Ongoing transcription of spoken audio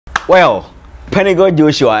Well, Pentecost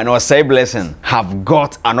Joshua and OB Blessing have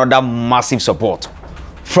got another massive support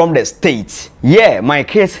from the States. Yeah, my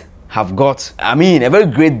kids have got, a very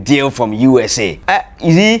great deal from USA.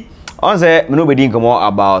 You see, I say, nobody come out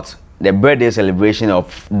about the birthday celebration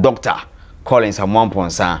of Dr. Collins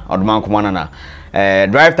Amwamponsa, Odman Kumanana,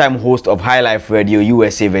 drive time host of High Life Radio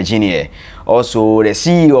USA, Virginia. Also, the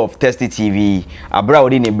CEO of Testy TV, Abra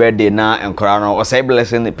in birthday na and Corano, OB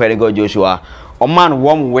Blessing, Pentecost Joshua, man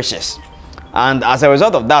warm wishes. And as a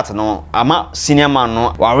result of that, no, I'm a senior man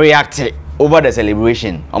no will react over the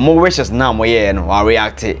celebration. More wishes now more will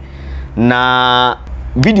react. Na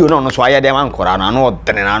video no so aya dem ankora na no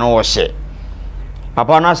dene na no hye.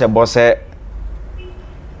 Papa na se boss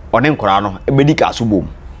one nkora no ebedi ka so bom.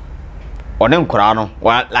 One nkora no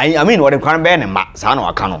one nkora be ne ma sa na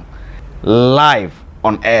waka no. Live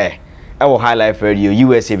on air. Our High Life Radio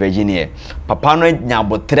USA Virginia. Papa no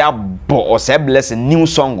nyabotra bo OB Blessing new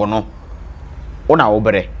song no. Ona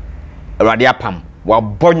obere. Awurade apam. Wa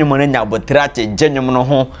bonyum no nyabotra che genyum no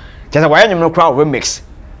ho. Chese wa yenyum no crowd remix.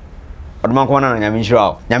 Odman Kumanana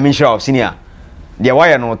Nyamenshira senior. The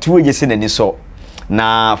wire no 2AJ sin so.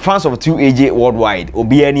 Na fans of 2AJ worldwide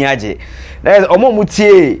obi ani age. That is omo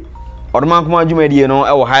mutie Odman Kumanana Jumedi no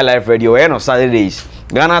our High Life Radio no Saturdays.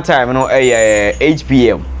 Ghana time no 8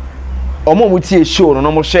 p.m. Omo mutie show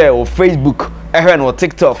no mo share on Facebook, no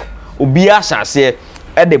TikTok. Obi asase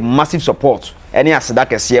the massive support. Any aseda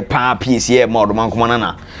kese pa piece here ma Odman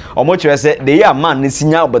Kumanana. Omo kire say the year man ni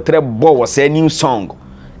sinya obetre bo was a new song.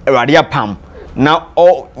 Radia Pam. Now,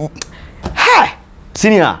 ha!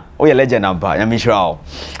 Senior, your legend, Nyamenshira.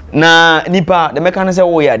 Na nipa, the mechanic say,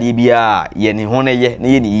 oh, yeah, DBA, ye hone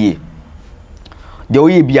ye. The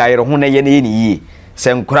oye be a hone ye.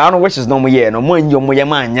 Sem crown wishes no more, no more in your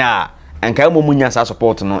moyamanya, and Kamunya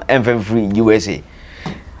support no, and free USA.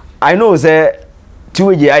 I know, sir,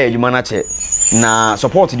 2AJ, you manache. Na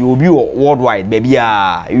support the obi worldwide, baby. You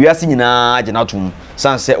are seeing na Janatum,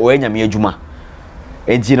 sunset, or any juma.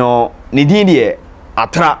 And you know, Nidini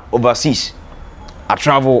atra overseas, I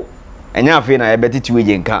travel, and now I feel I bet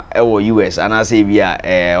 2AJ or US, and I say via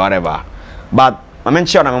whatever. But I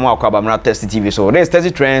mentioned I'm not Testy TV, so there's Testy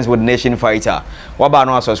Trends with Nation Fighter. What about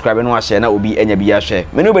no subscribing, no share, that will be any share.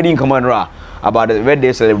 Nobody in command about the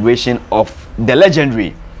birthday celebration of the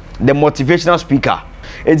legendary, the motivational speaker.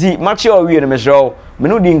 It's the mature we in the measure.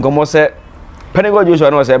 Menu didn't come say Pentecost Joshua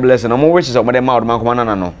and OB Blessing. No more wishes of my mouth, man,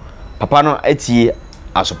 Kumanana no. Papa no eti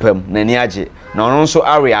asopem na ni age na ono nso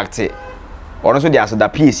a react ono nso dia asada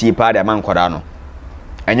PC pa dia man kwada no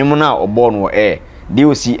enyum na obo no dey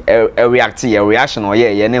osi react your reaction or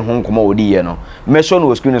ye ne ho nkoma odi ye no me show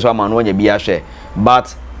no screen so ama no nya bia hwe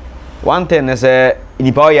but one thing is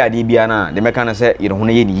nipa o ya de bia na de meka na say yero ho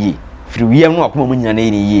na ye ni yi firi wiem no akoma munya na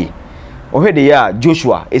ye ni yi o hwe de ya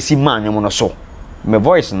Joshua esi man nyum no so me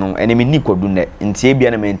voice no enemy ni kodu ne ntie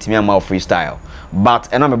bia na me ntimi ama freestyle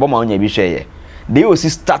but ena me bo ma onya bi hwe ye they also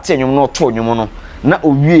start nyom no to nyom no na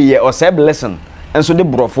owie ye OB Blessing enso de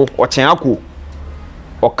brofo o chen ako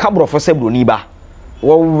o ka brofo se broni ba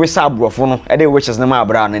wo wesa brofo no e de wishes na ma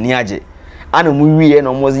bra na ni age ana mu wie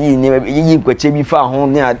no mo yi kwache bi fa ho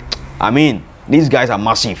ne these guys are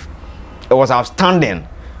massive. It was outstanding.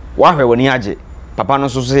 Wa hwe woni age papa no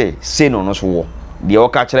so say no so wo de o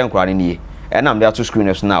ka kire nkura ne e na am there to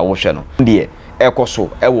screeners na wo hwe no de e koso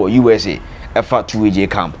e wo USA efa 2AJ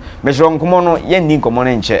camp. Mejron komo no yen ni komo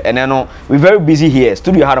no nche ene no we very busy here.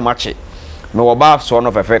 Studio hard match. Me wo ba so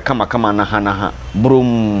no fefe kama na ha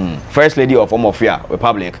brum. First lady of Omofia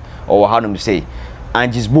Republic or how do you say?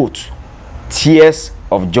 Angie's boat. Tears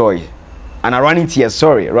of joy. And running tears,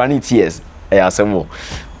 running tears. Asemo.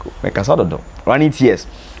 Make us do. Running tears.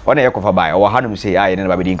 On the echo by or how do you say I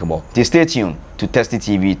never be dinkum. Stay tuned to Testy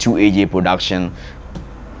TV 2AJ production.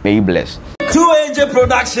 May you bless. 2AJ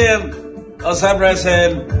production. OB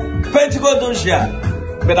Blessing, Pentecost Joshua,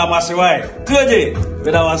 beda wase wai. 2AJ,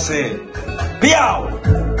 beda wase. Piao.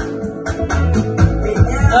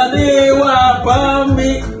 Ani wa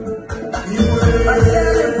pambi.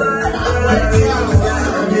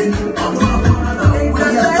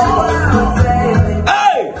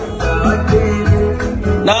 Hey.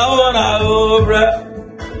 Na obra.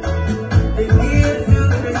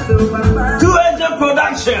 2AJ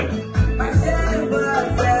production.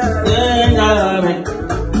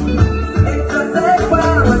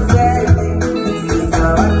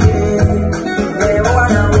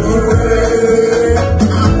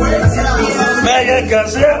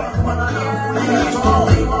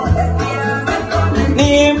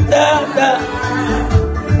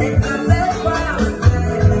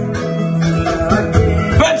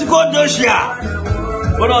 Pentecost Joshua,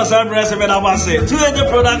 What was I pressing when I was saying? 2AJ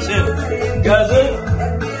production. Guys,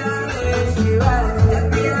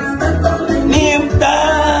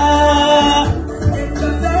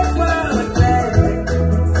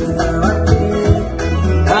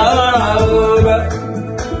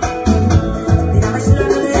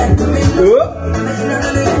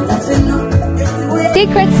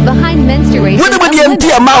 Secrets behind menstruation. What about the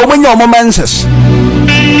entire mouth when your momentus?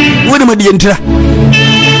 What about the entire?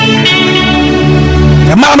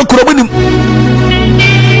 The man who could have been.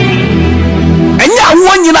 And ya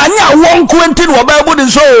one in a one quentin or Bible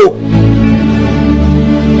is so.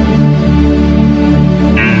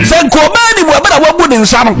 Said Kobani were better what would in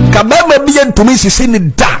some Kabama be to me, in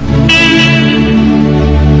it down.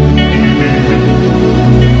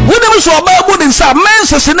 So about in some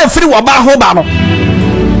men's in a free about Hobano.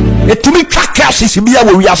 It to me cash is be a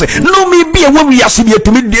we are saying. No, me be a woman we are seeing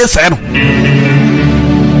to me, dear son.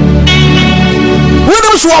 When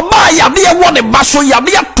those who are by ya, dear one a basso, ya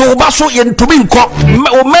dear to basso in to me,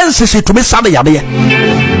 or men's is to me, Sunday, ya dear.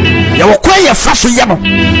 You will quay a fasso yano.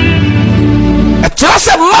 A class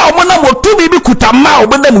of mouth when I will to me could a mouth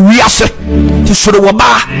when then we are saying. To should have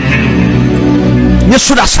bar. You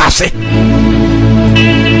should have sassy.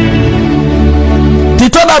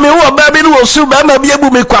 Titoda me wo baby no so ba ma bia bu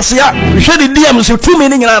me kwase a hwe de DM so 2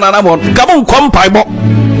 minutes nyina na mo ka mo nkom paibo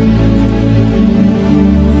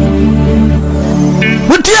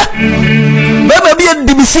wutia ba ma bia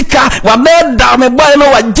dibisika wa be da me boy no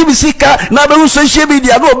wa dibisika na be social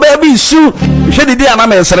media no baby su hwe de dia na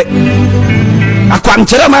me sere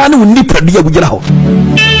akwankyere ma na unni padu abugira ho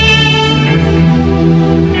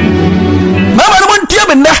mama no ntia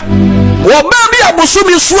me na wo baby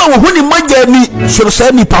abusumi suwa wo huni magani so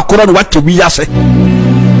se ni pakoro no wate wi ase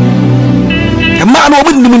e ma no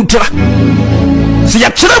obi nim ntra si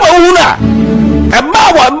ya kire ba hu na e ba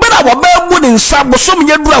wo bena wo ba bu ni nsa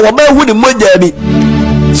busumi yedura wo ba hu ni magani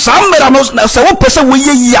samera no se wo pese wo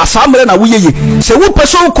yeyi a samera na wo yeyi se wo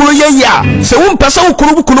pese wo kuru yeyi a se wo pese wo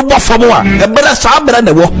kuru bo famo a e bela samera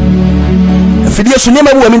na wo fidie so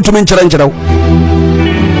nyema wo mi ntumi nkyere nkyere wo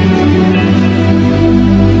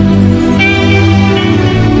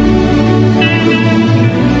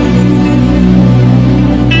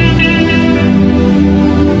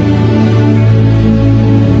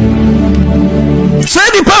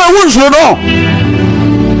no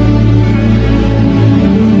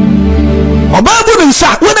obabu nsa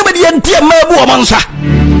wona me de entie mabu o mansa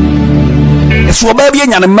eso obabu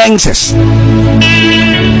nya ne menses